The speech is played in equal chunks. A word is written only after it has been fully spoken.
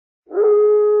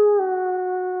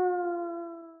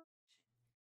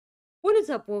What's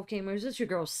up, Wolf Gamers? It's your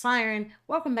girl Siren.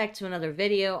 Welcome back to another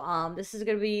video. This is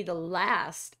gonna be the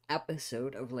last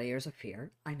episode of Layers of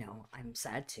Fear. I know, I'm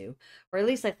sad too. Or at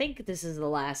least I think this is the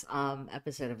last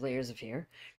episode of Layers of Fear.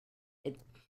 It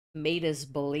made us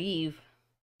believe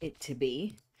it to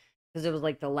be. Because it was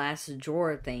like the last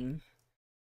drawer thing.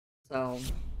 So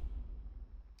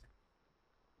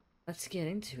let's get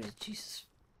into it. Jesus.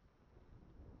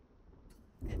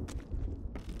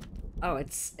 Oh,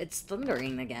 it's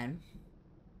thundering again.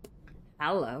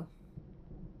 Hello.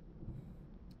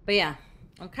 But yeah,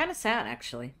 I'm kind of sad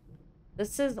actually.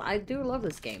 I do love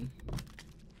this game.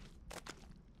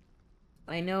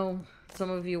 I know some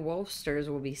of you Wolfsters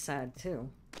will be sad too.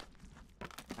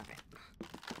 Alright.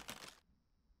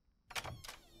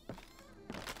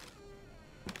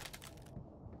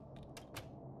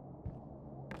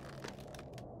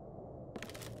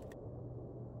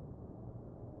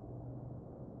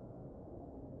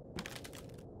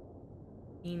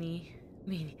 Meanie.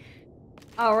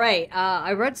 Alright,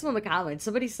 I read some of the comments.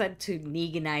 Somebody said to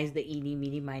Neganize the eeny,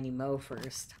 meeny, miny, mo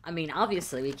first. I mean,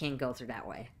 obviously we can't go through that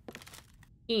way.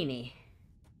 Eeny,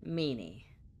 meeny,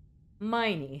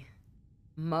 miny,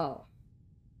 mo.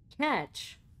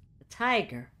 Catch a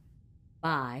tiger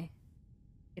by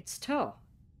its toe.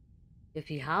 If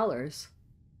he hollers,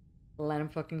 let him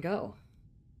fucking go.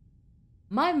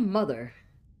 My mother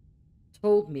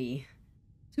told me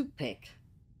to pick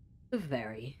the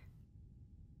very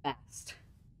best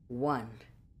one,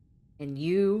 and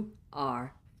you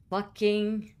are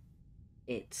fucking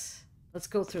it. Let's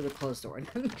go through the closed door.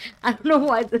 I don't know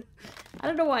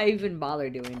why I even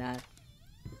bother doing that.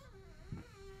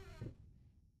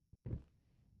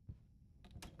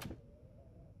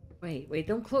 Wait,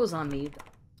 don't close on me.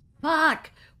 Fuck!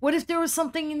 What if there was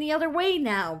something in the other way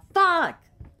now? Fuck!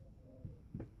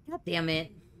 God damn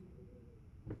it.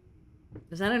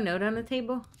 Is that a note on the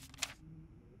table?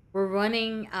 We're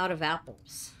running out of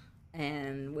apples.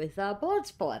 And with blood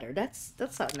splatter. That's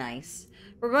not nice.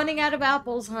 We're running out of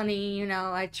apples, honey. You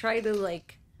know, I try to,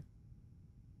 like,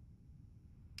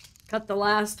 cut the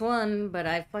last one, but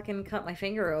I fucking cut my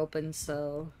finger open,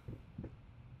 so...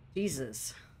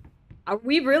 Jesus. Are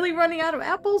we really running out of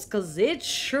apples? Because it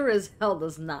sure as hell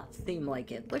does not seem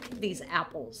like it. Look at these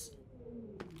apples.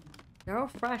 They're all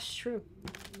fresh, true.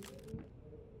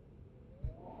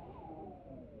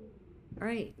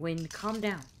 Alright, Wayne, calm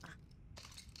down.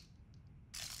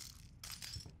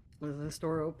 Was this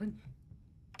door open?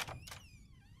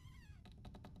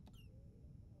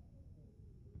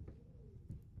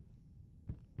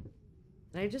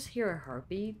 Did I just hear a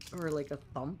heartbeat? Or like a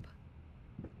thump?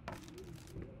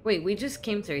 Wait, we just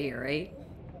came through here, right?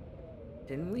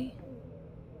 Didn't we?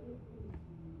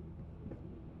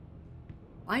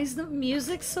 Why is the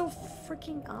music so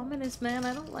freaking ominous, man?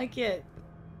 I don't like it.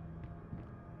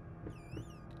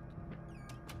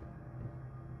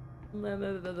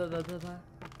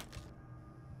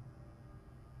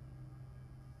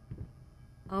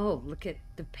 Oh, look at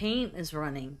the paint is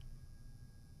running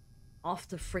off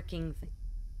the freaking thing.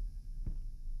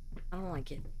 I don't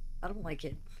like it. I don't like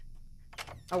it.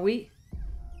 Are we?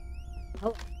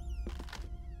 Oh.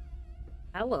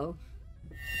 Hello.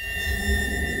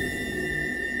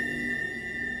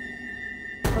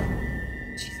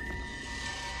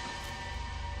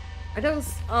 Are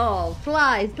those... Oh,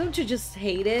 flies. Don't you just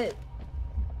hate it?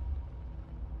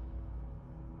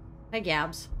 Hi,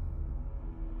 Gabs.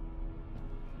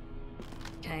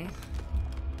 Okay.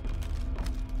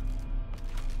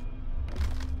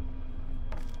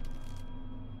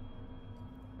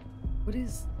 What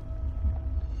is...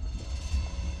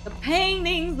 The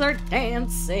paintings are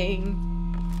dancing.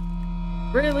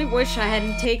 Really wish I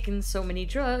hadn't taken so many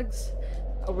drugs.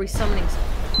 Are we summoning...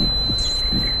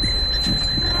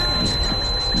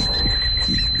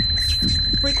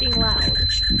 Freaking loud.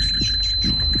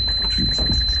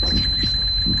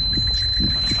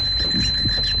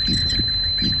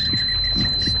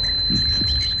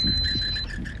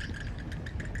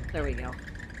 There we go.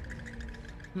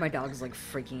 My dog's like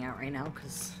freaking out right now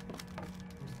because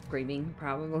screaming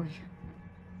probably.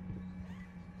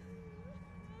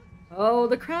 Oh,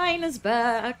 the crying is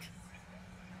back.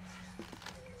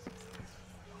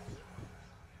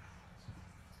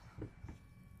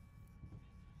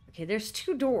 Okay, there's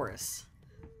two doors.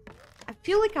 I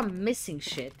feel like I'm missing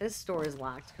shit. This door is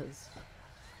locked because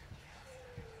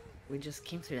we just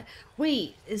came through that.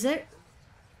 Wait, is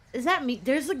that me?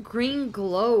 There's a green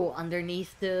glow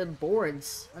underneath the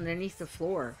boards, underneath the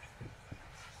floor.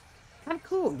 Kind of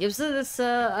cool. Gives it this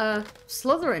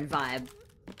Slytherin vibe.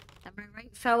 Am I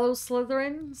right, fellow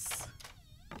Slytherins?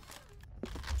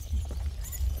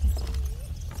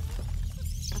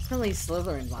 Definitely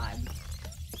Slytherin vibe.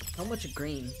 So much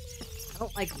green. I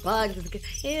don't like bugs.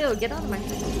 Ew, get out of my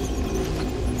face.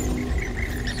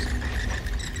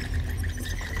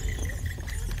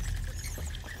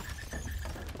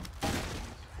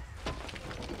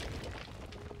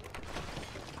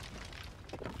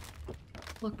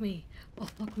 Fuck me. Oh,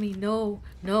 fuck me. No.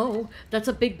 No. That's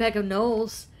a big bag of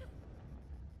nose.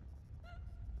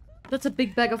 That's a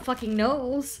big bag of fucking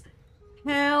nose.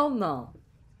 Hell no.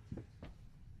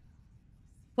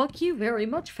 Fuck you very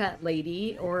much, fat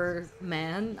lady or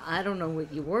man. I don't know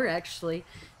what you were, actually.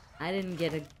 I didn't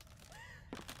get a...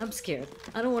 I'm scared.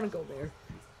 I don't want to go there.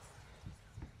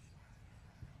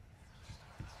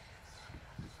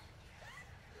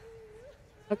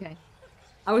 Okay.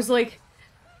 I was like,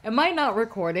 am I not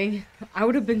recording? I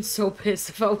would have been so pissed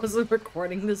if I wasn't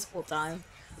recording this whole time.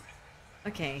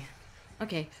 Okay.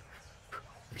 Okay.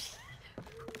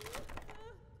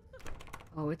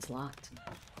 Oh, it's locked.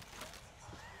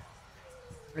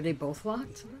 Are they both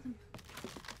locked?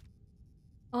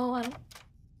 Oh, I don't...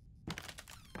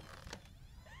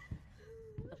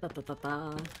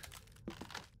 Oh,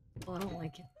 I don't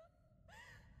like it.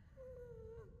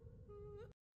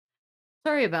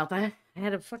 Sorry about that. I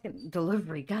had a fucking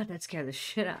delivery. God, that scared the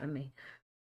shit out of me.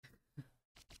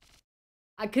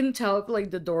 I couldn't tell if,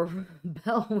 like, the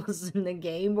doorbell was in the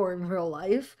game or in real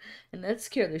life, and that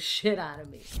scared the shit out of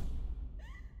me.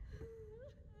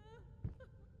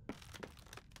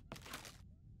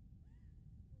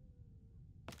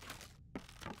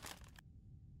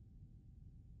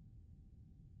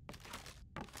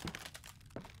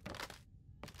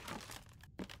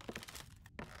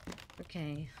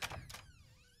 Okay.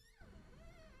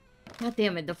 God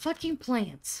damn it, the fucking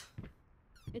plants.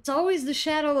 It's always the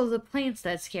shadow of the plants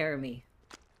that scare me.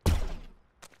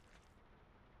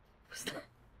 What's that?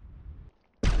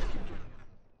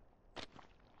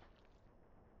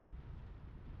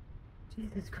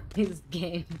 Jesus Christ, this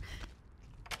game.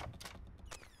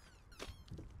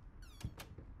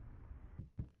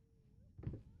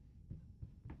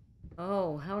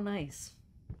 Oh, how nice.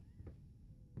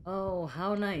 Oh,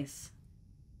 how nice.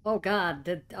 Oh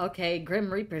god, okay,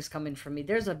 Grim Reaper's coming for me.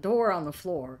 There's a door on the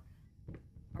floor.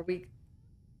 Are we...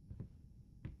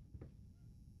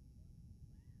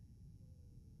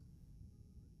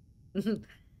 How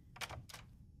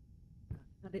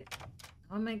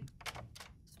am I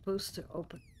supposed to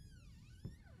open?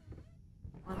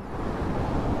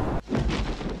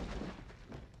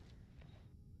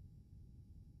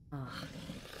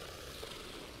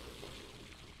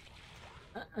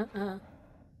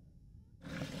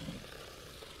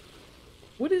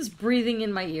 What is breathing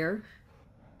in my ear?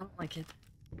 I don't like it.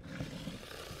 I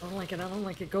don't like it, I don't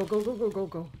like it. Go, go, go, go, go,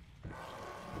 go.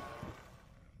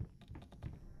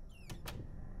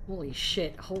 Holy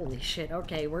shit, holy shit.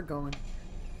 Okay, we're going.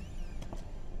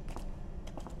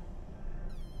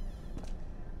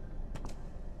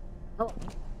 Oh.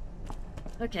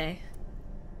 Okay.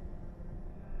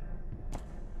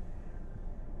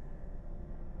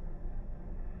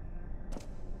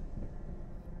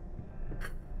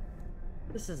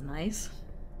 This is nice.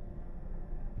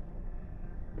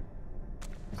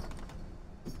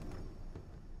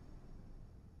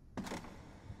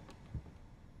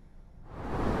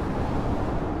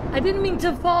 I didn't mean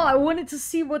to fall. I wanted to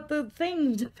see what the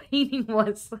thing, the painting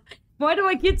was. Why do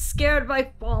I get scared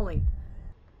by falling?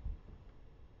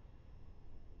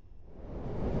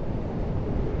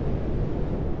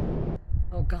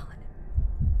 Oh god.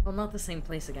 Well, not the same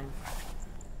place again.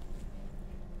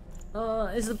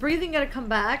 Is the breathing gonna come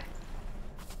back?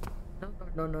 No,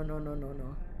 no, no, no, no, no,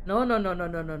 no. No, no, no, no,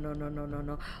 no, no, no, no, no, no,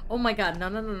 no. Oh my god, no,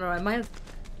 no, no, no.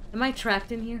 Am I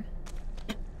trapped in here?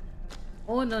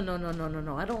 Oh, no, no, no, no, no,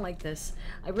 no. I don't like this.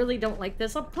 I really don't like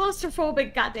this. I'm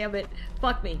claustrophobic, goddammit.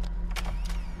 Fuck me.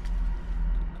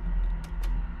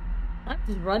 I'm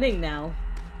just running now.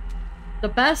 The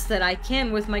best that I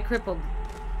can with my crippled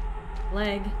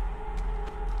leg.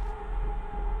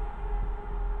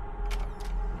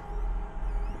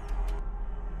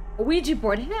 A Ouija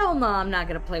board? Hell no, I'm not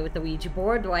gonna play with the Ouija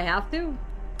board. Do I have to?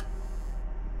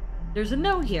 There's a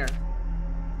note here.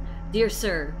 Dear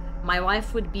sir, my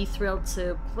wife would be thrilled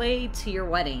to play to your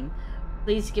wedding.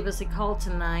 Please give us a call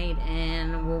tonight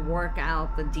and we'll work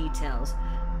out the details.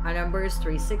 Our number is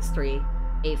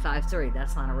 363-853.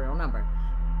 That's not a real number.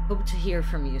 Hope to hear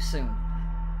from you soon.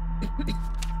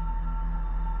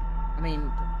 I mean,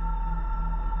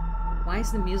 why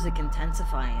is the music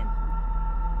intensifying?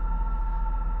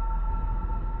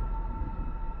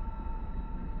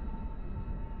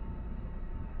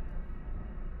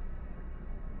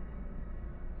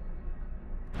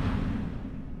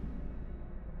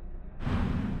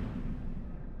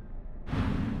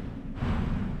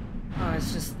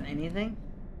 Anything?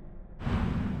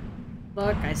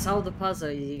 Look, I solved the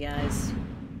puzzle, you guys.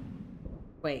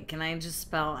 Wait, can I just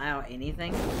spell out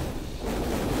anything?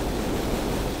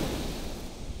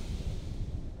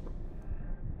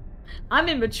 I'm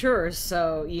immature,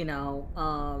 so, you know,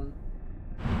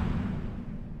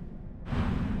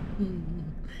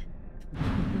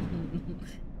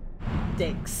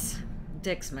 Dicks.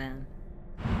 Dicks, man.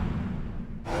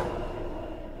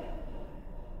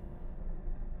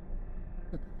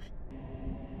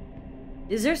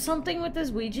 Is there something with this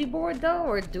Ouija board, though,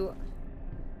 or do...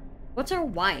 What's our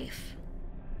wife?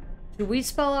 Should we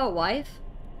spell out wife?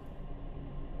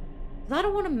 'Cause I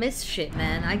don't want to miss shit,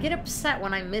 man. I get upset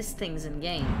when I miss things in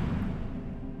game.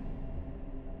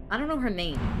 I don't know her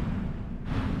name.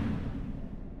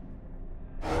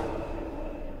 I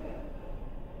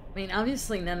mean,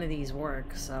 obviously none of these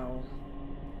work, so...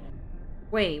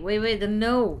 Wait, the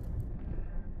note!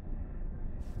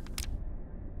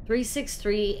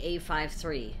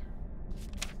 363853.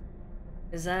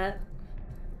 Is that...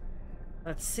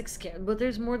 That's 6 characters, but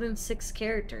there's more than 6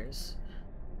 characters.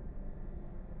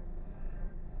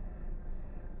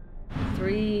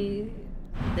 3,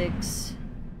 6,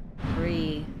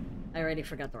 3... I already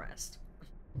forgot the rest.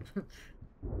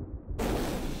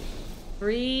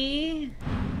 3...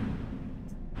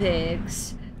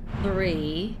 6,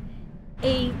 3,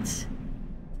 8,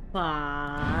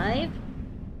 5,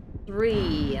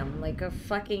 3. I'm like a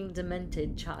fucking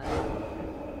demented child.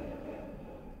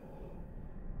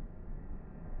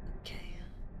 Okay.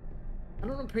 I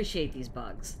don't appreciate these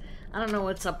bugs. I don't know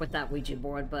what's up with that Ouija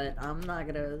board, but I'm not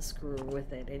gonna screw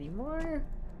with it anymore.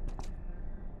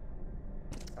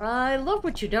 I love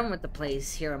what you've done with the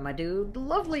place here, my dude.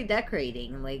 Lovely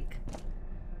decorating, like...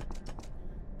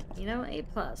 You know, A+.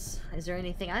 Is there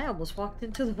anything? I almost walked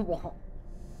into the wall.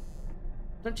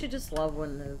 Don't you just love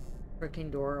when the freaking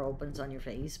door opens on your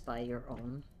face by your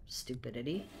own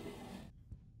stupidity?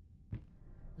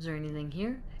 Is there anything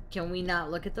here? Can we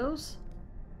not look at those?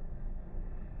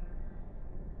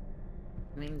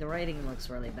 I mean, the writing looks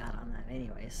really bad on that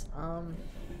anyways.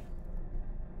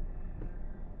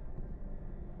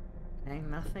 Okay,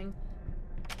 nothing.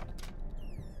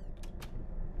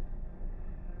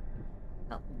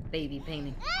 Oh, baby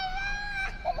painting.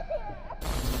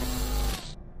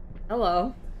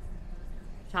 Hello.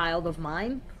 Child of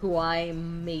mine, who I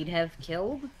may have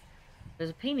killed. There's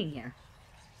a painting here.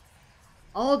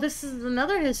 Oh, this is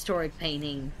another historic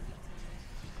painting.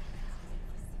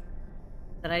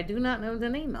 That I do not know the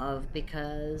name of,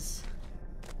 because...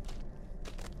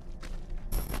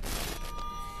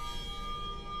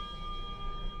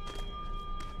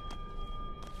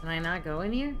 Can I not go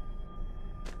in here?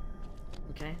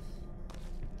 Okay.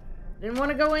 Didn't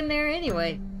want to go in there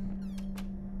anyway.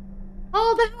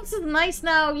 Oh, the house is nice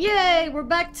now! Yay! We're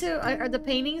back to... Are the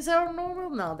paintings all normal?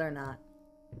 No, they're not.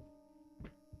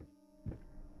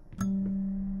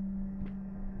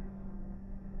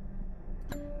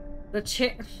 The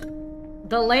chair...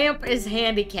 The lamp is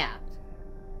handicapped.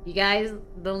 You guys,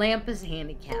 the lamp is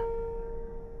handicapped.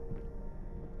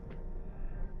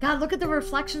 God, look at the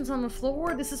reflections on the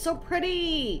floor. This is so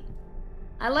pretty!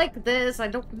 I like this. I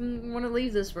don't want to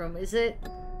leave this room. Is it...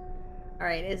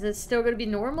 Alright, is it still going to be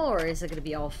normal, or is it going to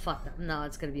be all fucked up? No,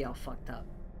 it's going to be all fucked up.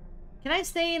 Can I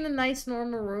stay in a nice,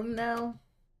 normal room now?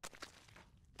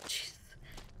 Jeez.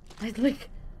 I like...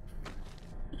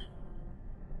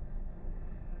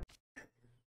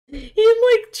 He,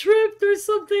 like, tripped or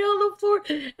something on the floor,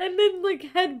 and then,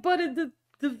 like, headbutted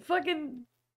the fucking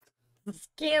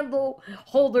candle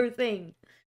holder thing.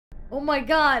 Oh my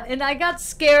god, and I got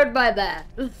scared by that.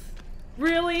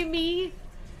 Really, me?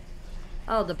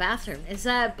 Oh, the bathroom. Is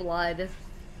that blood?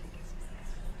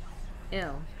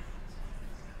 Ew.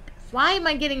 Why am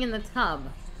I getting in the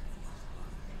tub?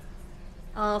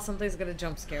 Oh, something's gonna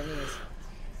jump scare me.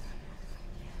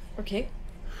 Okay.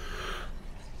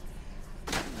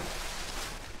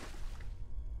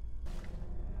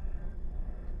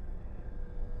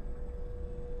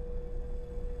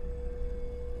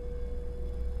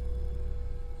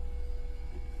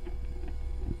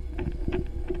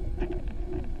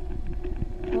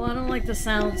 Well, I don't like the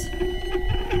sounds.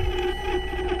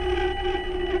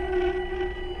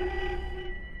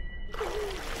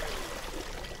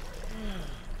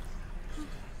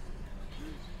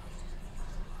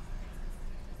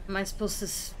 Am I supposed to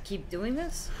keep doing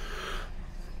this?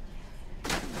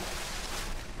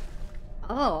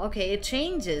 Oh, okay, it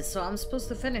changes, so I'm supposed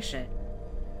to finish it.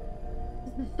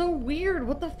 This is so weird.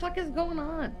 What the fuck is going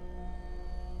on?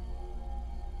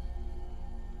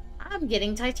 I'm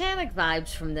getting Titanic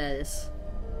vibes from this.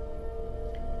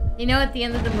 You know, at the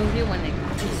end of the movie when they...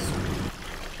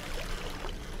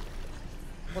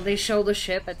 Will they show the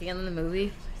ship at the end of the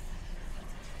movie?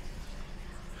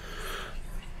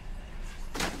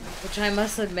 Which I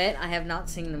must admit, I have not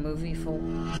seen the movie full.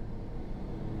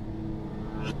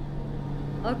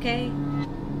 Okay.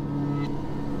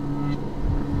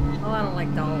 Oh, I don't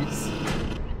like dolls.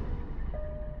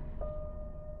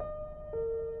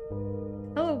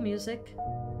 Hello, music.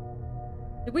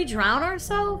 Did we drown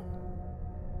ourselves?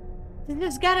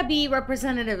 There's gotta be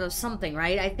representative of something,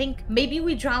 right? I think maybe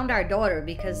we drowned our daughter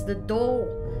because the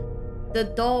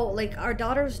doll, like, our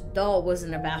daughter's doll was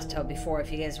in a bathtub before,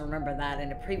 if you guys remember that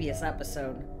in a previous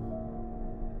episode.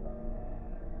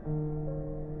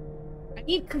 I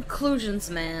need conclusions,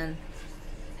 man.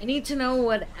 I need to know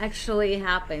what actually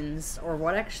happens, or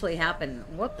what actually happened.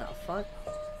 What the fuck?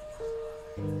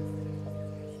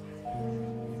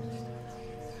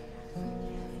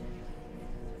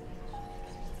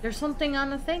 There's something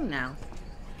on the thing now.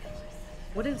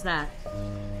 What is that?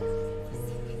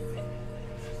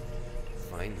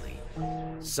 Finally,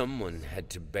 someone had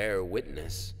to bear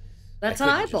witness. That's I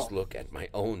an couldn't eyeball. just look at my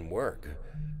own work.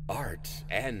 Art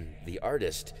and the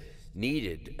artist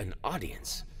needed an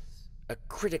audience, a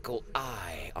critical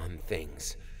eye on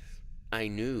things. I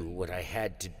knew what I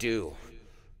had to do.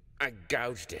 I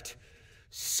gouged it,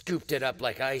 scooped it up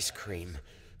like ice cream,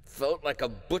 felt like a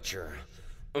butcher,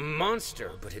 a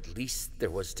monster, but at least there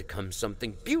was to come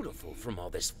something beautiful from all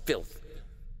this filth.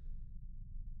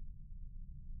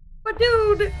 But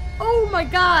dude, oh my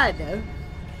god!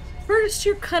 First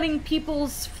you're cutting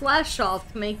people's flesh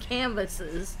off to make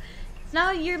canvases.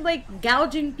 Now you're like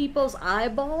gouging people's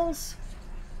eyeballs?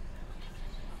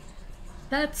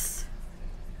 That's...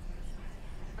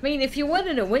 I mean, if you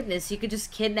wanted a witness, you could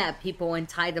just kidnap people and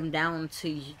tie them down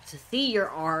to see your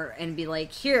art and be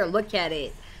like, here, look at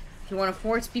it. If you want to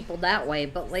force people that way,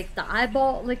 but like the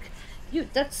eyeball, like,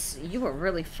 you were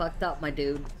really fucked up, my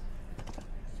dude.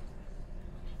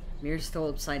 Mirror's still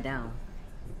upside down.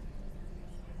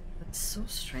 That's so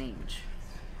strange.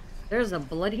 There's a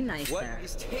bloody knife there. What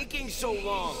is taking so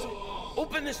long?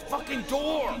 Open this fucking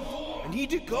door! I need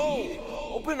to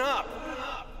go! Open up!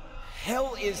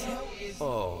 Hell is...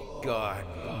 Oh, God.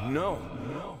 No.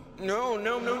 No,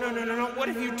 no, no, no, no, no, no. What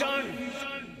have you done?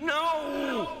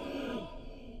 No!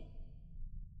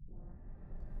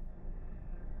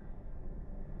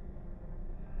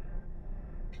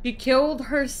 She killed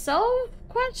herself?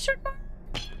 Question mark?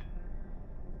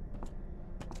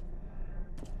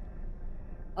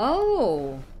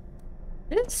 Oh.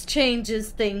 This changes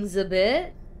things a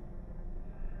bit.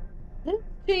 This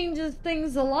changes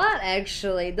things a lot,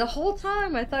 actually. The whole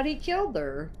time I thought he killed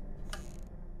her.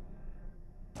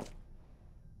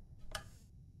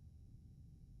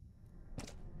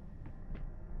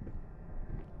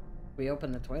 We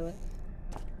opened the toilet.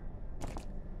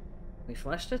 We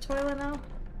flushed the toilet now?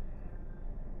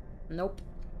 Nope.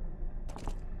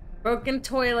 Broken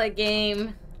toilet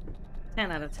game.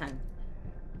 10 out of 10.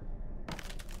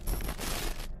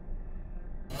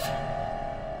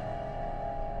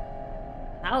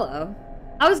 Hello.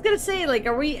 I was gonna say, like,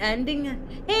 are we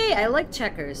ending? Hey, I like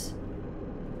checkers.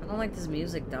 I don't like this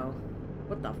music, though.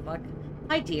 What the fuck?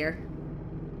 Hi, dear.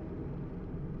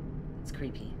 It's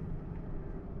creepy.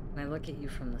 Can I look at you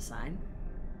from the side?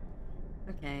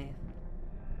 Okay.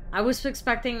 I was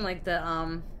expecting, like,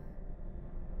 the,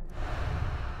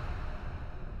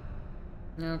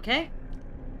 Okay.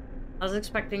 I was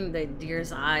expecting the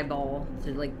deer's eyeball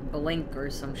to, like, blink or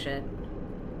some shit.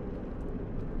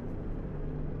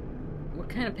 What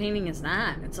kind of painting is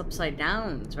that? It's upside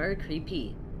down. It's very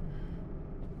creepy.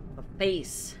 A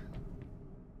face.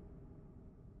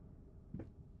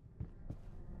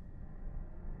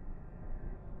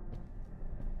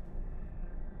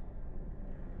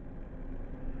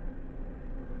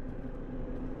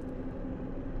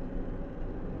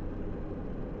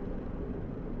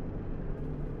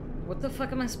 What the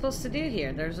fuck am I supposed to do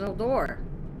here? There's no door.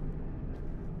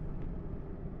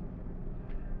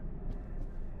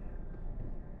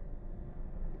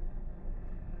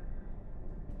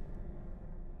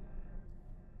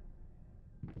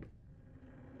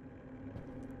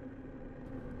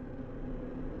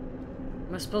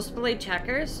 Am I supposed to play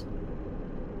checkers?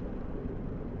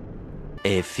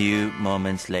 A few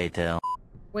moments later.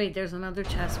 Wait, there's another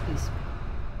chess piece.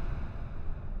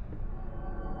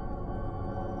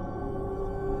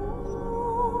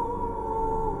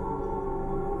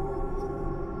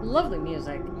 Lovely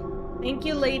music. Thank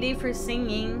you, lady, for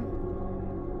singing.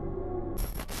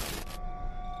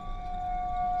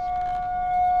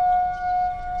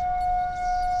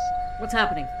 What's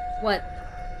happening? What?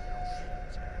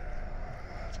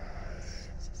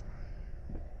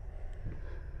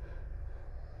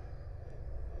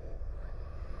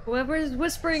 Whoever is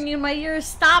whispering in my ear,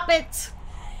 stop it!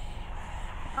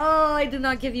 Oh, I do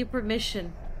not give you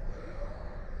permission.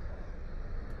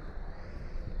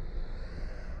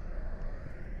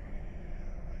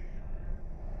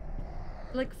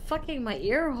 Like fucking my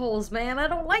ear holes, man. I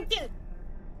don't like it.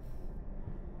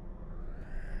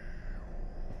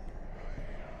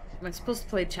 Am I supposed to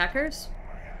play checkers?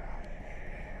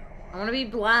 I want to be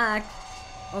black.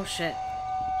 Oh shit.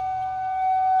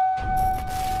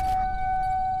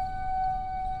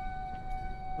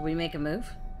 Did we make a move?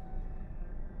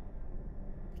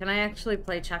 Can I actually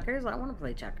play checkers? I want to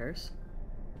play checkers.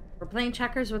 We're playing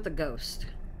checkers with the ghost.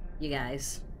 You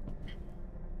guys.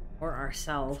 Or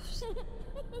ourselves.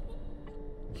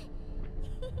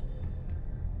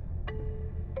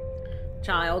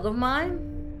 Child of mine?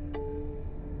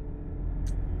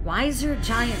 Why is there a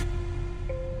giant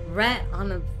rat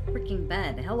on a freaking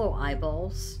bed? Hello,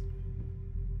 eyeballs.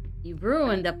 You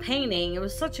ruined a painting. It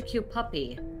was such a cute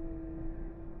puppy.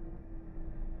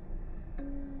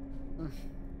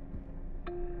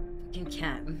 Fucking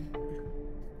cat.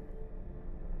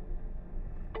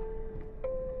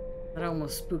 That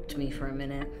almost spooked me for a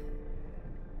minute.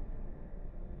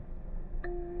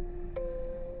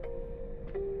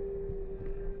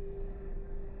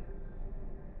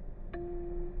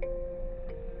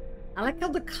 I like how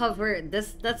the cover,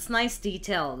 that's nice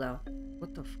detail though.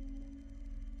 What the f—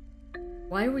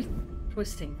 why are we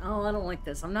twisting? Oh, I don't like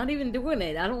this. I'm not even doing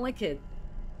it. I don't like it.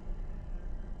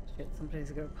 Shit, somebody's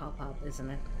gonna pop up, isn't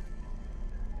it?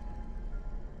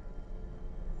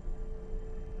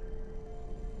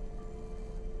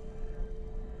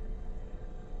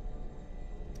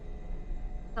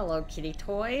 Hello, kitty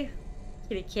toy.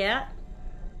 Kitty cat.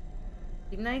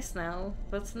 Be nice now.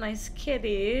 That's a nice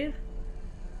kitty.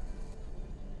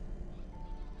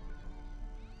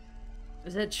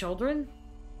 Is that children?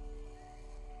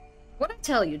 What I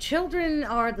tell you, children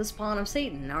are the spawn of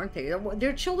Satan, aren't they?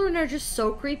 Their children are just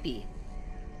so creepy.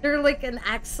 They're like an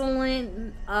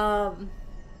excellent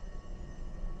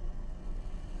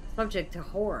subject to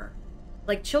horror.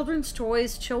 Like children's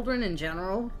toys, children in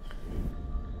general.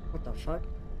 What the fuck?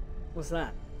 What's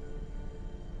that?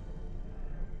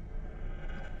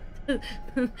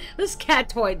 This cat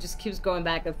toy just keeps going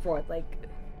back and forth. Like,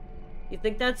 you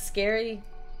think that's scary?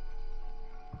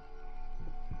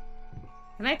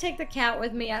 Can I take the cat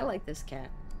with me? I like this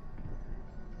cat.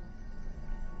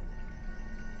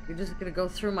 You're just gonna go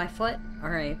through my foot?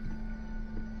 Alright.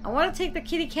 I want to take the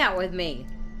kitty cat with me.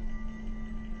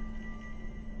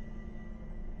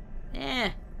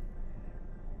 Eh.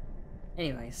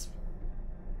 Anyways.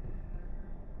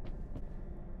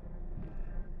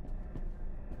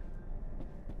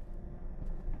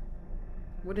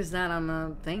 What is that on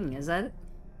the thing? Is that it?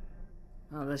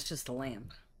 Oh, that's just a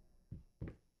lamp.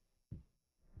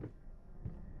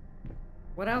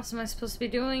 What else am I supposed to be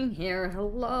doing here?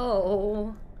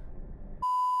 Hello?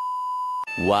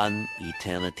 One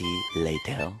eternity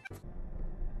later.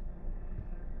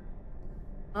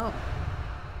 Oh.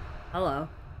 Hello.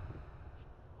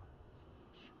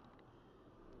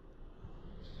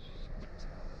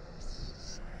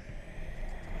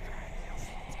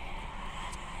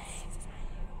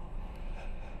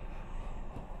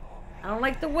 I don't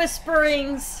like the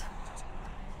whisperings.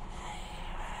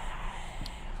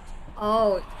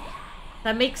 Oh,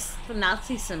 that makes the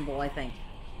Nazi symbol, I think.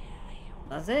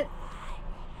 Does it?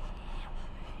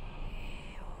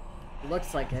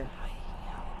 Looks like it.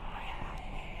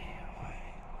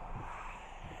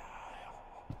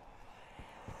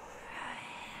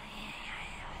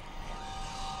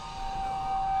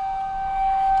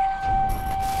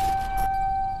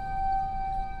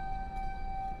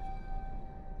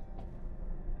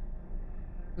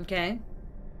 Okay.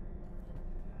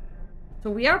 So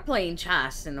we are playing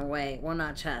chess in a way. Well,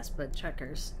 not chess, but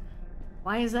checkers.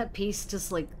 Why is that piece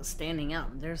just like standing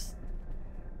out? There's...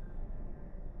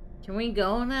 Can we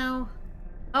go now?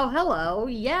 Oh, hello.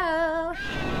 Yeah.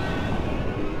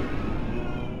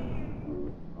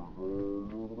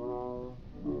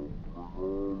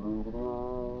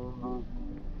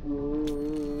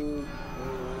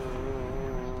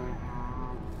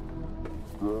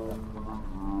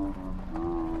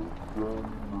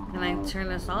 Can I turn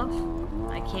this off?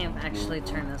 I can't actually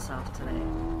turn this off today.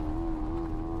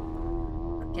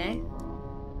 Okay.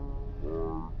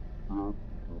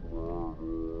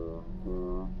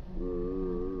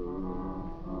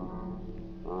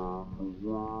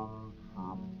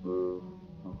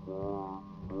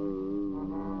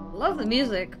 Love the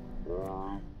music.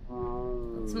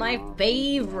 It's my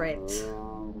favorite.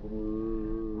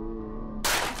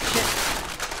 Shit.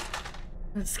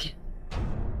 Let's get...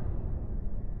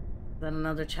 that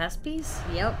another chess piece?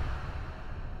 Yep.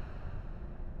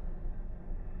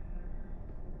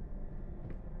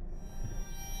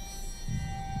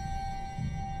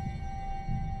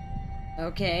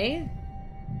 Okay.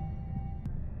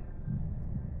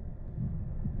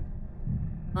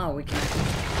 Oh, we can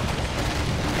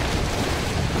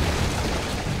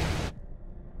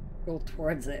go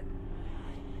towards it.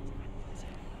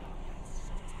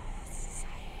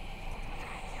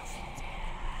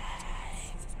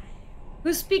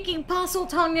 Who's speaking Postle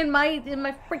tongue in my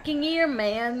freaking ear,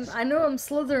 man? I know I'm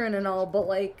Slytherin and all, but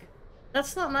like,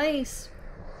 that's not nice.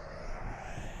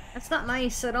 That's not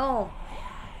nice at all.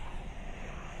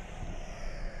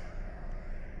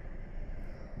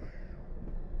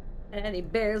 Teddy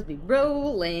bears be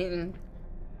rolling.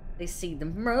 They see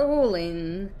them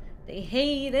rolling. They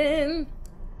hating.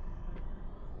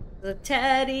 The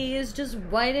teddy is just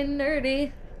white and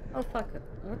nerdy. Oh fuck.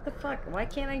 What the fuck? Why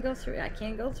can't I go through? I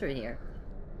can't go through here.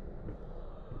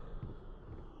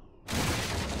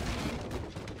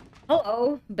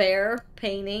 Hello, bear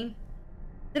painting.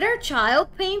 Did our child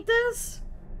paint this?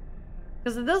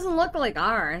 Because it doesn't look like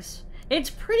ours. It's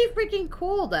pretty freaking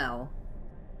cool though.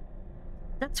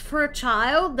 That's for a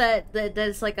child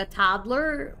that's like a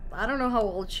toddler. I don't know how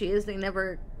old she is. They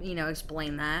never, you know,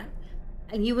 explain that.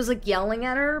 And he was like yelling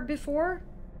at her before.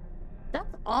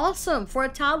 That's awesome. For a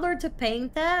toddler to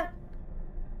paint that,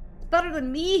 it's better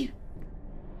than me.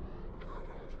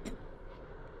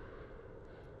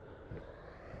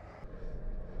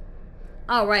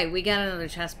 Oh, right. We got another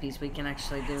chess piece. We can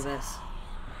actually do this.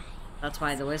 That's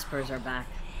why the whispers are back.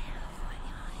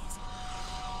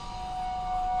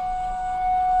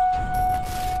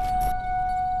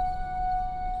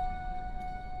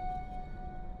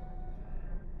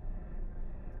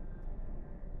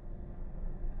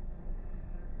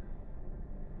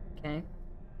 Okay.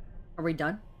 Are we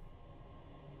done?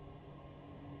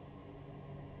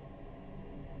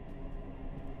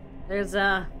 There's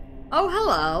a... Oh,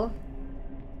 hello.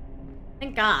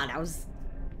 Thank God, I was...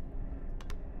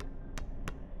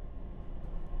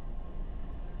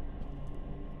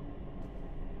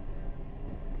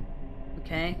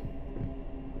 Okay.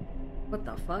 What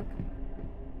the fuck?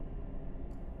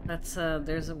 That's,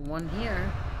 there's one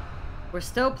here. We're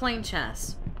still playing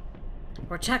chess.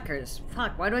 Or checkers.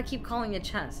 Fuck, why do I keep calling it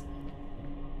chess?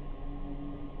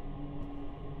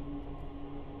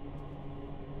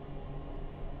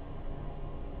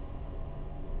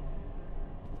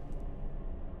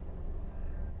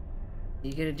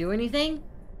 You gonna do anything?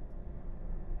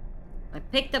 I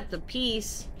picked up the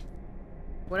piece.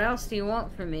 What else do you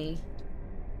want from me?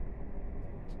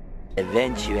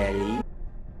 Eventually.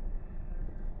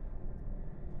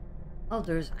 Oh,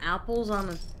 there's apples on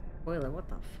the toilet. What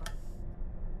the fuck?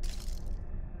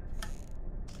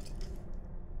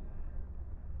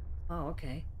 Oh,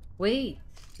 okay. Wait,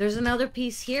 there's another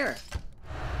piece here.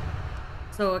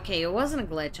 So, okay, it wasn't a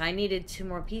glitch. I needed 2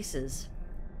 more pieces.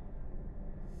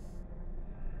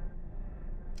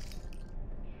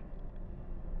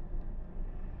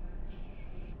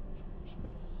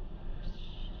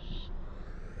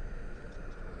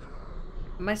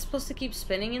 Am I supposed to keep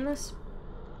spinning in this?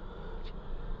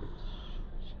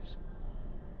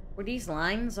 Were these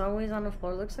lines always on the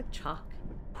floor? Looks like chalk.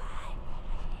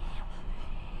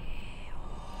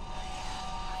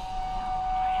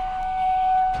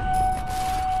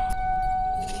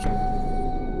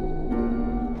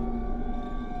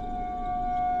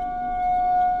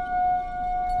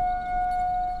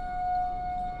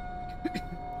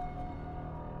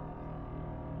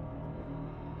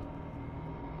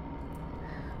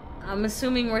 I'm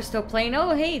assuming we're still playing.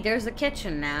 Oh, hey, there's a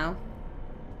kitchen now.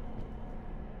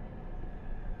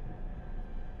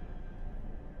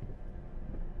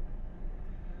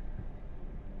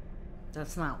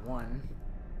 That's not one.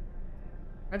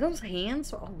 Are those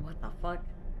hands? Oh, what the fuck?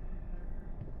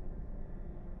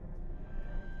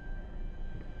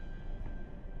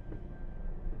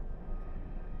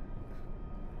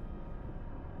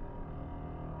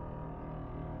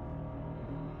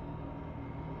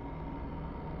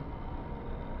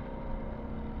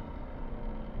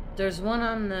 There's one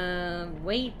on the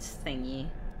weight thingy.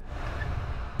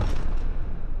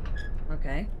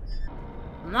 Okay.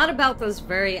 I'm not about this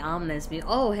very ominous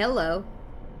oh, hello.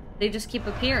 They just keep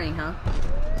appearing, huh?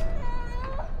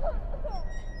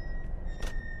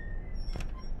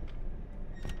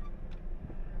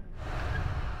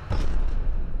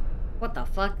 What the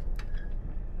fuck?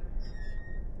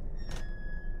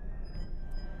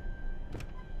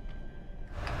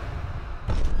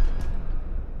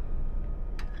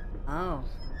 Oh.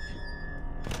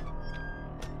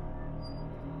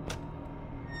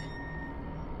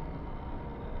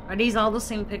 Are these all the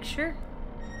same picture?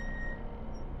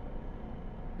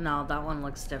 No, that one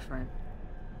looks different.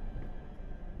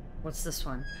 What's this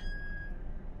one?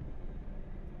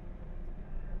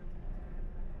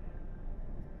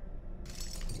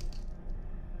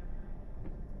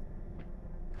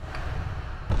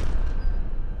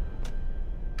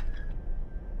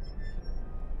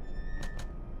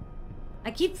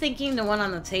 I keep thinking the one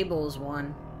on the table is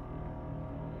one.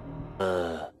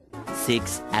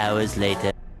 6 hours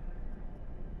later.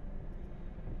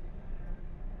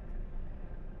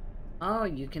 Oh,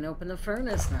 you can open the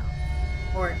furnace now.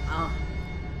 Or, oh.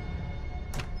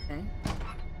 Okay.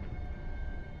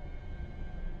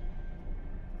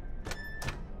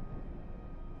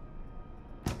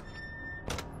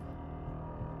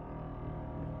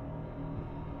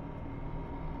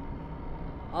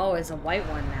 Oh, it's a white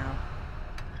one now.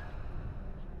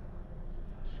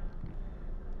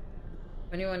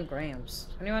 21 grams.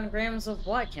 21 grams of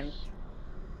what, Kim?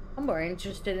 I'm more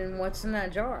interested in what's in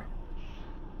that jar.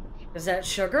 Is that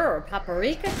sugar or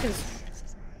paprika? Because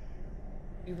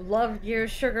you love your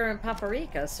sugar and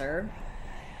paprika, sir.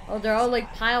 Oh, they're all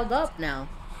like piled up now.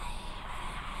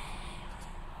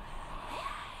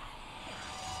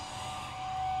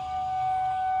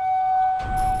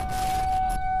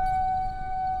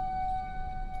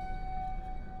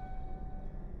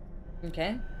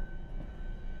 Okay.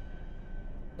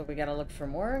 So we gotta look for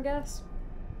more, I guess?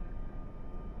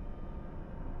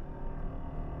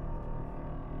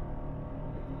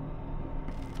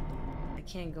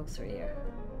 I can't go through here.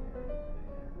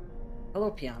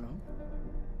 Hello, piano.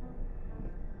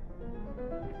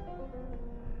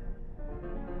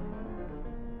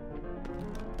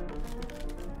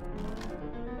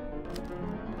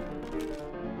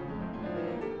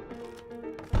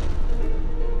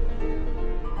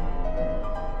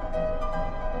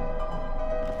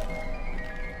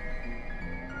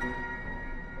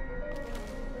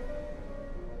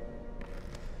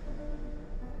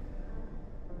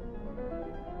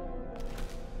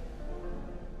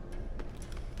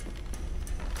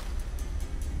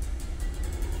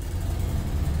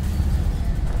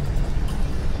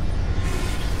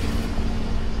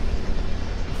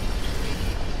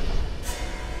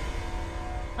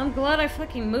 I'm glad I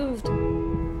fucking moved.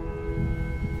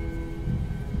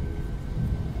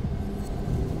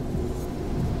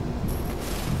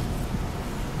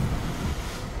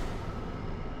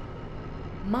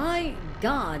 My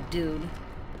god, dude.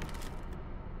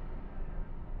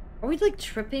 Are we like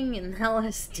tripping in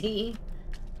LSD?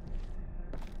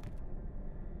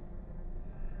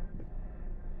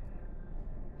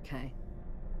 Okay.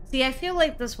 See, I feel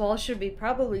like this wall should be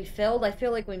probably filled. I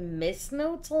feel like we missed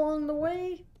notes along the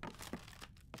way.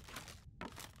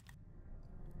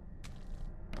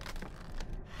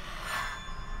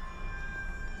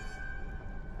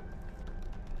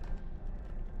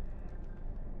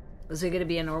 Is it going to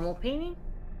be a normal painting?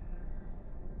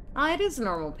 Ah, it is a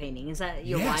normal painting. Is that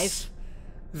your wife?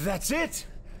 That's it!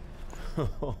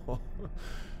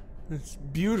 It's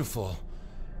beautiful.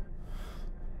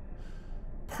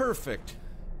 Perfect.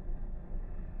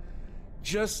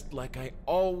 Just like I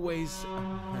always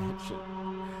imagined.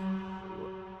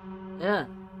 Yeah.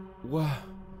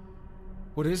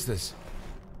 What is this?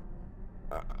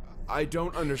 I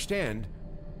don't understand.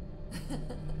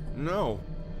 No.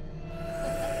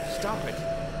 Stop it.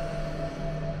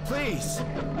 Please.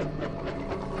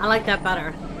 I like that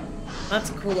better.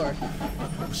 That's cooler.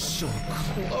 So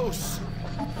close.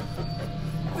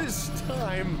 This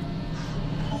time,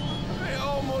 I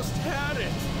almost had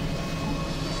it.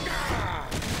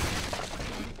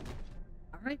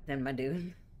 Alright then, my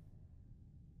dude.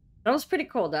 That was pretty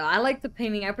cool, though. I like the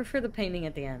painting. I prefer the painting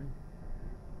at the end.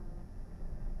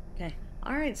 Okay.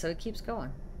 Alright, so it keeps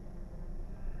going.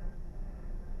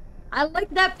 I like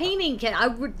that painting, Ken. I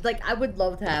would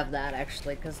love to have that,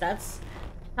 actually, because that's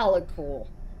hella cool.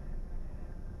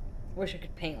 Wish I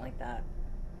could paint like that.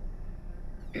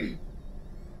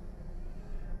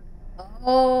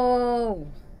 Oh.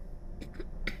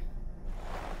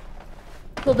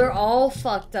 So they're all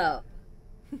fucked up.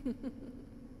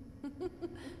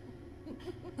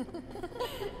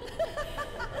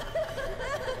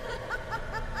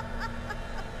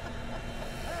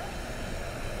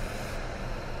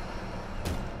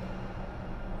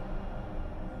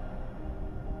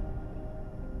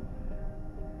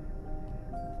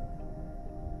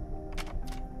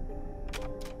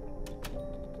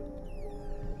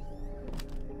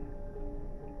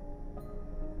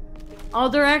 Oh,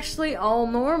 they're actually all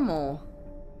normal.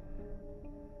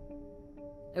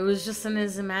 It was just in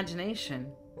his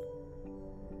imagination.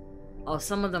 Oh,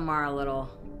 some of them are a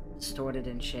little distorted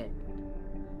and shit.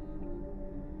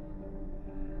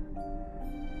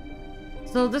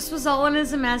 So this was all in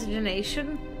his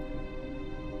imagination?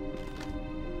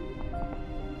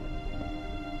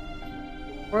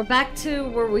 We're back to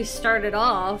where we started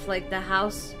off, like the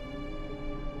house...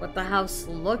 what the house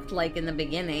looked like in the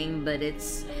beginning, but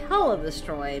it's hella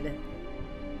destroyed.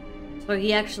 So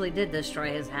he actually did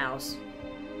destroy his house.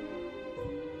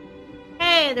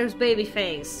 Hey, there's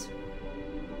Babyface.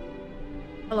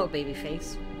 Hello,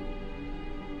 Babyface.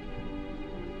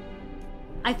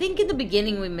 I think in the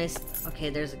beginning we missed... okay,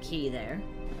 there's a key there.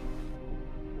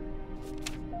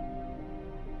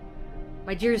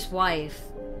 My dearest wife.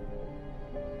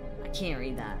 I can't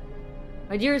read that.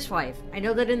 My dearest wife, I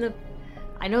know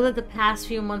that the past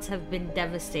few months have been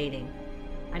devastating.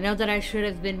 I know that I should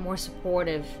have been more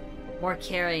supportive, more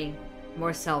caring,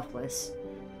 more selfless.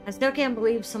 I still can't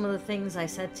believe some of the things I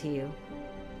said to you.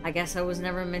 I guess I was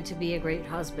never meant to be a great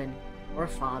husband or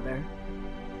father.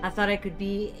 I thought I could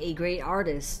be a great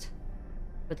artist,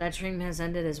 but that dream has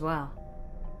ended as well.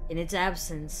 In its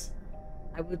absence,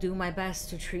 I will do my best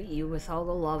to treat you with all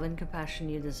the love and compassion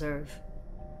you deserve.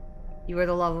 You are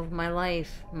the love of my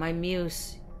life, my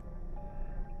muse.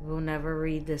 You will never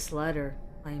read this letter.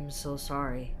 I am so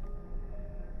sorry.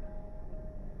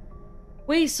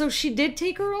 Wait, so she did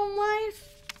take her own life?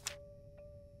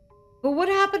 But what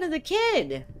happened to the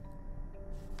kid?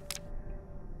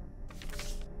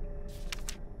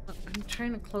 I'm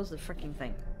trying to close the freaking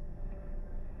thing.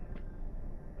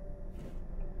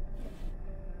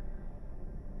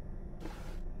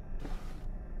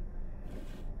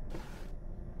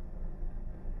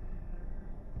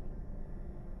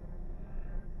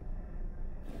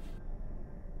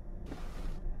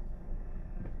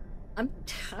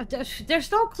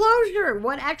 There's no closure.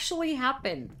 What actually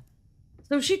happened?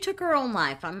 So she took her own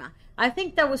life. I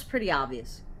think that was pretty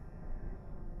obvious.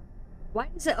 Why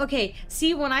is it okay?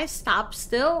 See, when I stop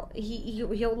still,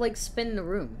 he'll like spin the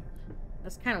room.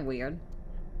 That's kind of weird.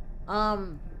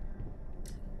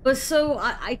 But so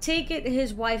I take it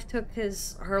his wife took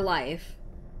her life,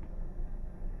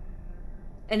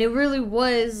 and it really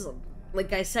was,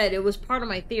 like I said, it was part of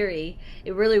my theory.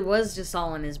 It really was just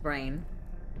all in his brain.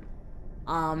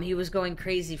 He was going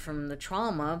crazy from the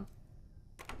trauma,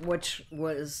 which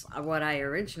was what I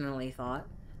originally thought.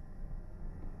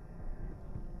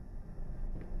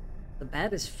 The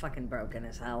bed is fucking broken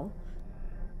as hell.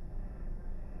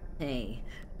 Hey.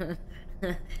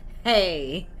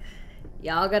 Hey.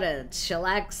 Y'all gotta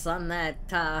chillax on that,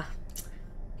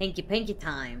 hanky-panky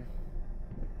time.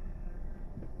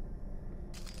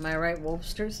 Am I right,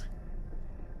 Wolfsters?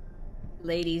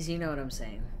 Ladies, you know what I'm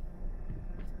saying.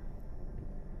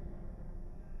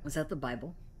 Was that the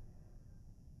Bible?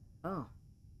 Oh.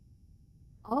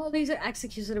 Oh, these are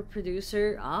executive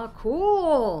producer. Ah,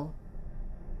 cool!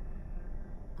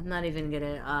 I'm not even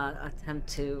gonna attempt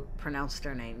to pronounce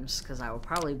their names, because I will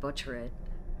probably butcher it.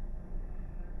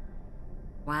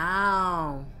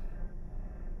 Wow.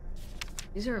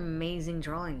 These are amazing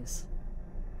drawings.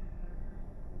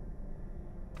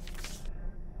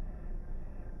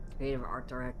 Creative art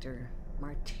director,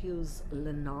 Martius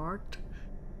Lenart.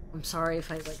 I'm sorry if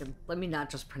I, like, let me not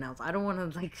just pronounce. I don't want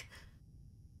to, like,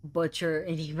 butcher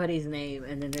anybody's name,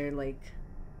 and then they're, like,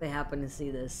 they happen to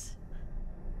see this.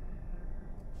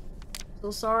 So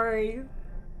sorry.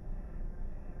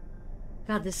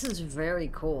 God, this is very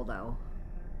cool, though.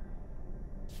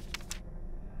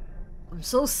 I'm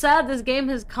so sad this game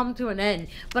has come to an end,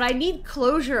 but I need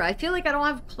closure. I feel like I don't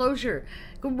have closure.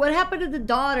 What happened to the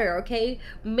daughter, okay?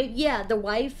 Yeah, the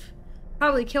wife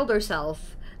probably killed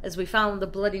herself, as we found the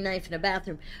bloody knife in a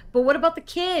bathroom. But what about the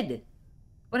kid?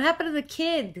 What happened to the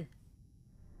kid?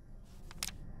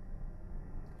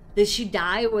 Did she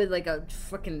die with, like, a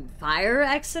fucking fire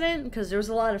accident? Because there was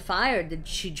a lot of fire. Did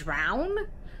she drown?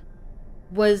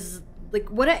 Was, like,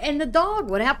 what? And the dog?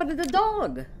 What happened to the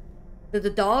dog? Did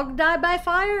the dog die by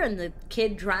fire and the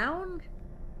kid drown?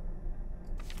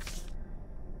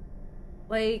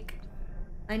 Like,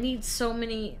 I need so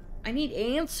many... I need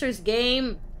answers,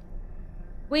 game.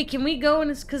 Wait, can we go in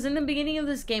this? Because in the beginning of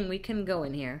this game, we couldn't go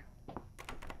in here.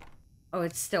 Oh,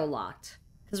 it's still locked.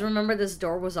 Because remember, this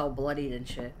door was all bloodied and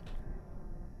shit.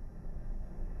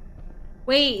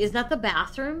 Wait, is that the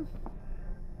bathroom?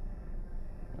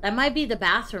 That might be the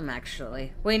bathroom,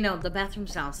 actually. Wait, no, the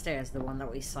bathroom's downstairs, the one that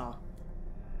we saw.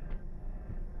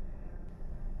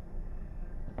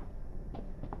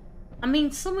 I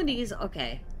mean, some of these...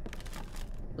 Okay.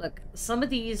 Look, some of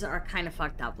these are kind of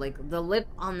fucked up. Like, the lip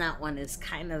on that one is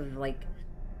kind of, like,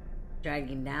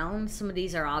 dragging down. Some of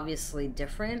these are obviously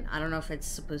different. I don't know if it's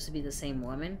supposed to be the same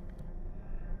woman.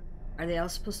 Are they all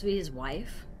supposed to be his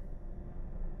wife?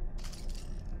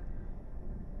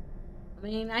 I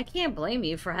mean, I can't blame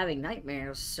you for having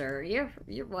nightmares, sir.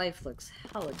 Your wife looks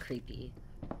hella creepy.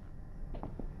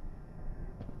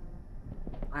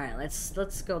 Alright,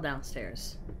 let's go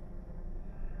downstairs.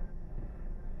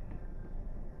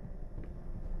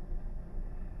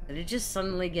 Did it just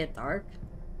suddenly get dark?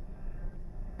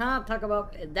 Huh, talk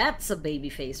about... That's a baby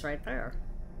face right there.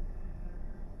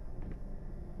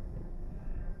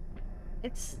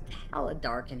 It's hella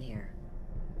dark in here.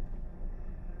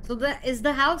 So is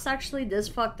the house actually this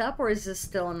fucked up, or is this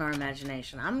still in our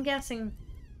imagination? I'm guessing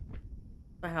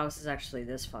the house is actually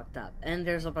this fucked up. And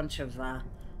there's a bunch of,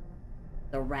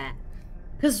 the rat.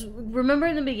 Because remember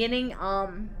in the beginning,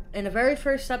 in the very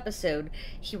first episode,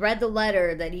 he read the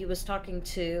letter that he was talking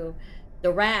to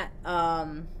the rat,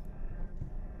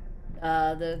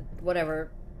 the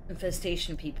whatever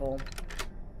infestation people.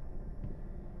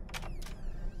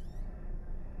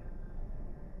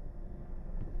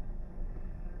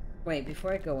 Wait,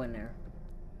 before I go in there,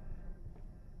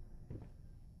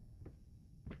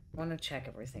 I want to check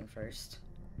everything first.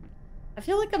 I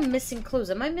feel like I'm missing clues.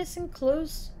 Am I missing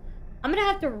clues? I'm gonna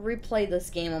have to replay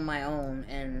this game on my own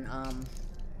and,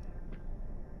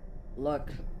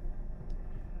 look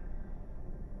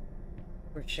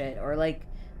for shit. Or, like,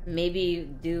 maybe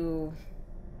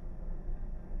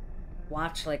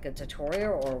watch, like, a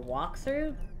tutorial or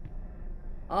walkthrough?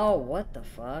 Oh, what the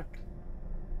fuck?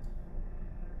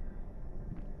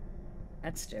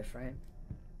 That's different.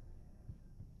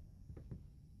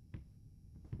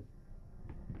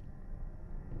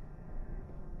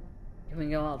 Can we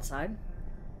go outside?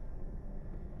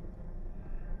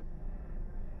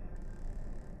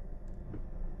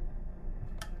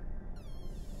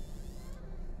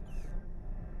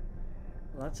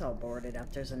 Well, that's all boarded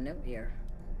up. There's a note here.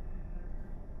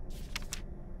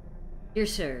 Dear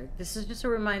sir, this is just a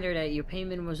reminder that your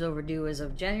payment was overdue as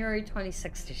of January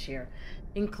 26th this year.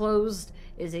 Enclosed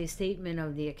is a statement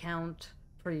of the account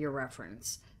for your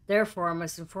reference. Therefore, I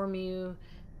must inform you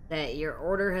that your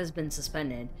order has been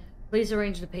suspended. Please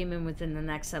arrange the payment within the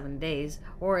next 7 days,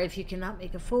 or if you cannot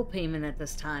make a full payment at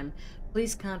this time,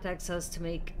 please contact us to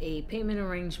make a payment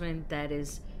arrangement that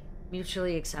is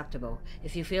mutually acceptable.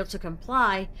 If you fail to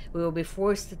comply, we will be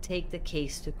forced to take the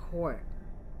case to court.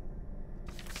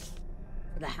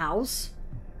 For the house?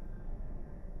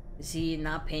 Is he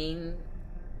not paying?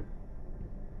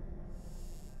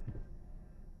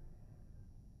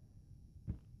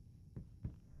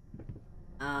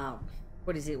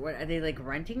 What is it? What are they, like,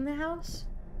 renting the house?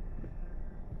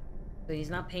 So he's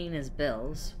not paying his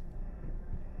bills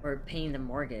or paying the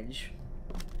mortgage.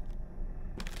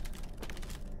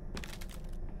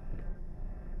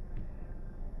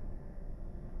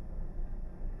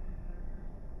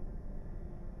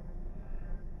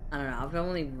 I don't know. I've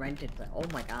only rented, but oh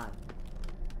my god,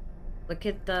 look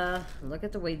at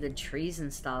the way the trees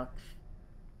and stuff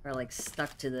are like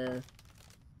stuck to the.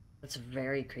 That's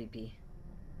very creepy.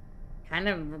 Kind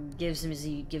of gives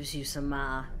you some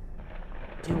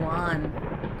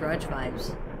Ju-on Grudge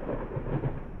vibes,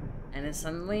 and it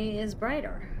suddenly is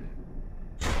brighter.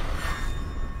 And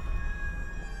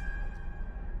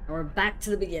we're back to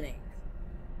the beginning.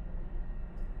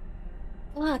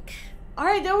 Look.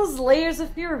 Alright, that was Layers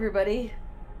of Fear, everybody.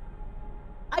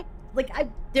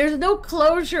 There's no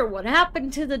closure. What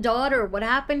happened to the daughter? What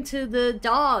happened to the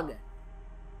dog?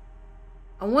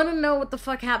 I want to know what the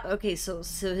fuck happened. Okay, so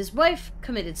his wife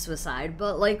committed suicide,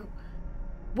 but, like,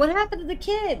 what happened to the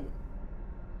kid?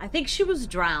 I think she was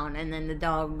drowned, and then the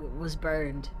dog was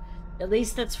burned. At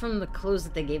least that's from the clues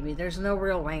that they gave me. There's no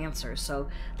real answer, so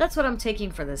that's what I'm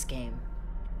taking for this game.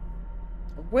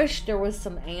 I wish there was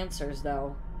some answers,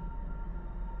 though.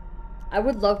 I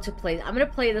would love to play. I'm gonna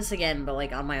play this again, but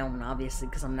like on my own, obviously,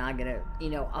 because I'm not gonna, you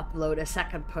know, upload a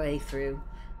second playthrough.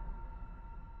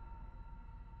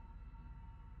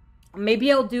 Maybe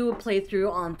I'll do a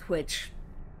playthrough on Twitch,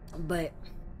 but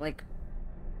like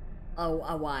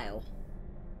a while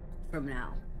from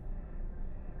now.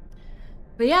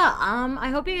 But yeah, I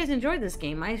hope you guys enjoyed this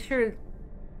game. I sure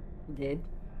did.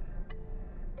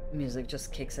 Music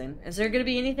just kicks in. Is there gonna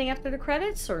be anything after the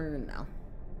credits, or no?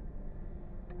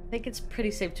 I think it's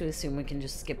pretty safe to assume we can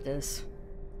just skip this.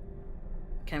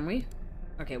 Can we?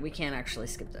 Okay, we can't actually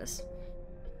skip this.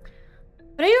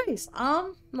 But anyways,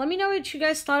 let me know what you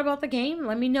guys thought about the game.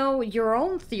 Let me know your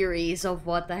own theories of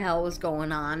what the hell was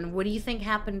going on. What do you think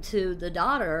happened to the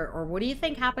daughter, or what do you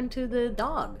think happened to the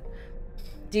dog?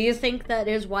 Do you think that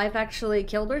his wife actually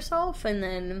killed herself? And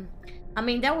then, I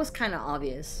mean, that was kind of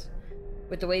obvious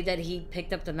with the way that he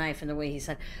picked up the knife and the way he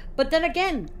said. But then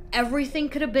again, everything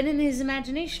could have been in his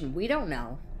imagination. We don't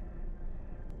know.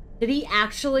 Did he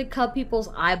actually cut people's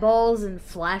eyeballs and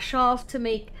flesh off to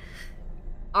make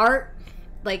Art,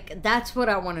 like, that's what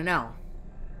I want to know.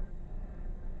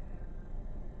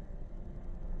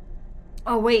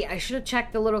 Oh, wait, I should have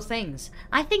checked the little things.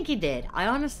 I think he did. I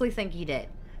honestly think he did.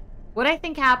 What I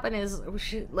think happened is,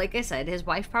 like I said, his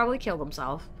wife probably killed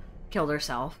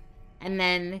herself, and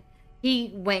then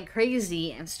he went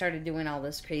crazy and started doing all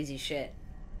this crazy shit.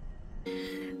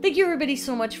 Thank you everybody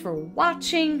so much for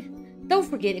watching. Don't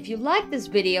forget, if you like this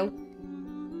video,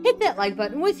 hit that like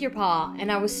button with your paw,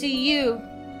 and I will see you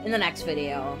in the next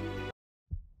video.